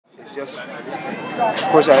Of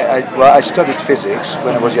course, well, I studied physics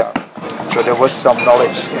when I was young, so there was some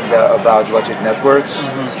knowledge in there about logic networks,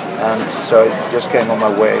 and so it just came on my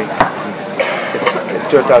way. It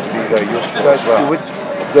turned out to be very useful as well.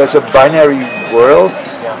 There's a binary world.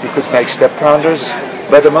 You could make step counters,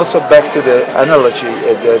 but I'm also back to the analogy,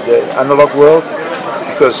 the analog world,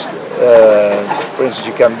 because, for instance,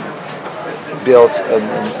 you can build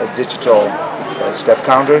a digital step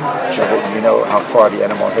counter, so that you know how far the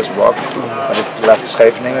animal has walked. When it left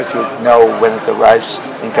Scheveningen, you know when it arrives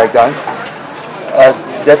in Kijkduin.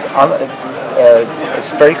 It's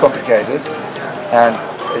very complicated, and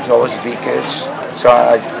it's always leakage. So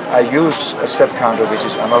I use a step counter which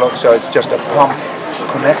is analog, so it's just a pump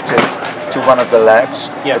connected to one of the legs.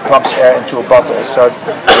 It pumps air into a bottle, so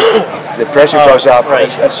the pressure goes up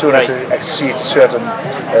as soon as it exceeds a certain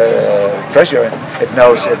pressure. It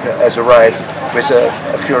knows it has arrived with an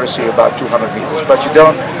accuracy about 200 meters, but you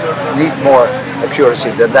don't need more accuracy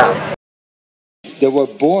than that. There were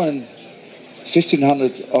born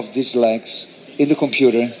 1,500 of these legs in the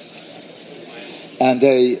computer, and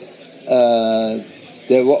they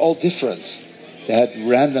were all different. They had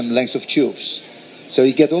random lengths of tubes. So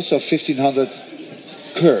you get also 1,500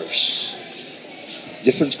 curves,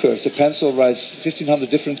 different curves. The pencil writes 1,500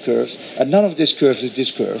 different curves, and none of these curves is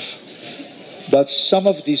this curve. But some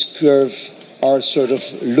of these curves are sort of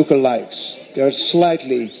lookalikes. They are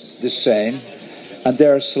slightly the same, and they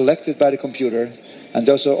are selected by the computer, and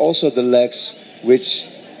those are also the legs which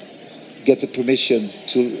get the permission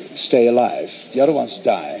to stay alive. The other ones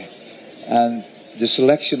die, and the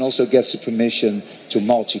selection also gets the permission to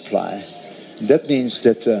multiply. That means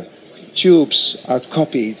that tubes are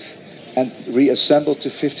copied and reassembled to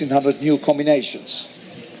 1,500 new combinations.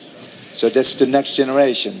 So that's the next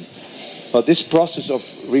generation. Well, this process of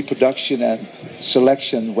reproduction and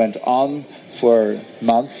selection went on for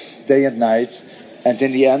months, day and night, and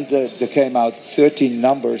in the end there came out 13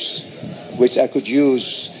 numbers which I could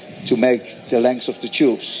use to make the lengths of the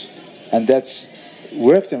tubes. And that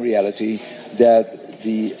worked in reality, that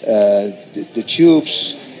the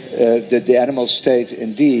tubes, that the animals stayed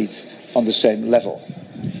indeed on the same level.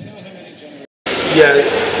 Yeah,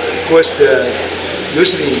 of course,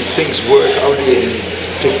 usually things work only in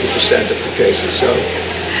 50% of the cases. So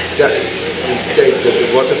you take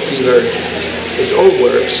the water fever, it all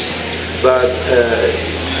works, but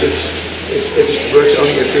if it works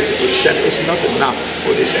only at 50%, it's not enough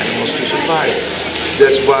for these animals to survive.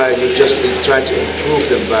 That's why you just try to improve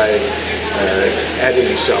them by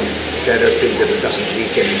adding some better thing that it doesn't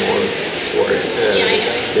leak anymore, or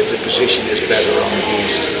that the position is better on the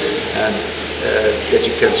beast, and that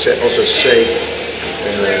you can also save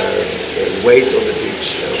weight on the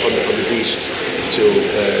beach, on the beast,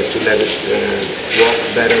 to let it walk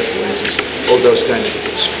better, for instance. All those kind of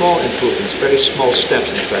small improvements, very small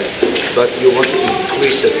steps in fact, but you want to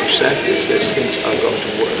increase that percentage, that things are going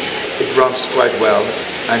to work. It runs quite well.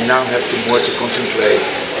 I now have more to concentrate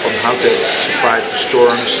on how they survive the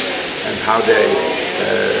storms and how they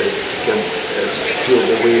can feel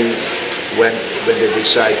the wind when they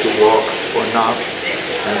decide to walk or not.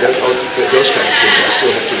 And those kind of things I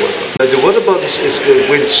still have to work on. The water bottles is the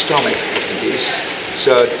wind stomach of the beast.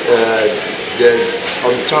 So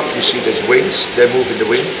on top you see there's wings, they move in the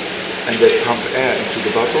wind and they pump air into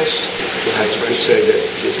the bottles. You could say that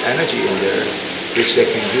there's energy in there which they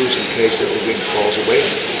can use in case that the wind falls away on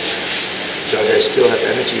the beach. So they still have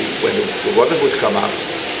energy when the water would come up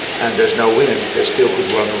and there's no wind, they still could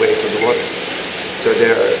run away from the water. So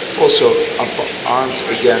they're also armed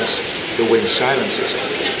against the wind silences on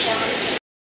the beach.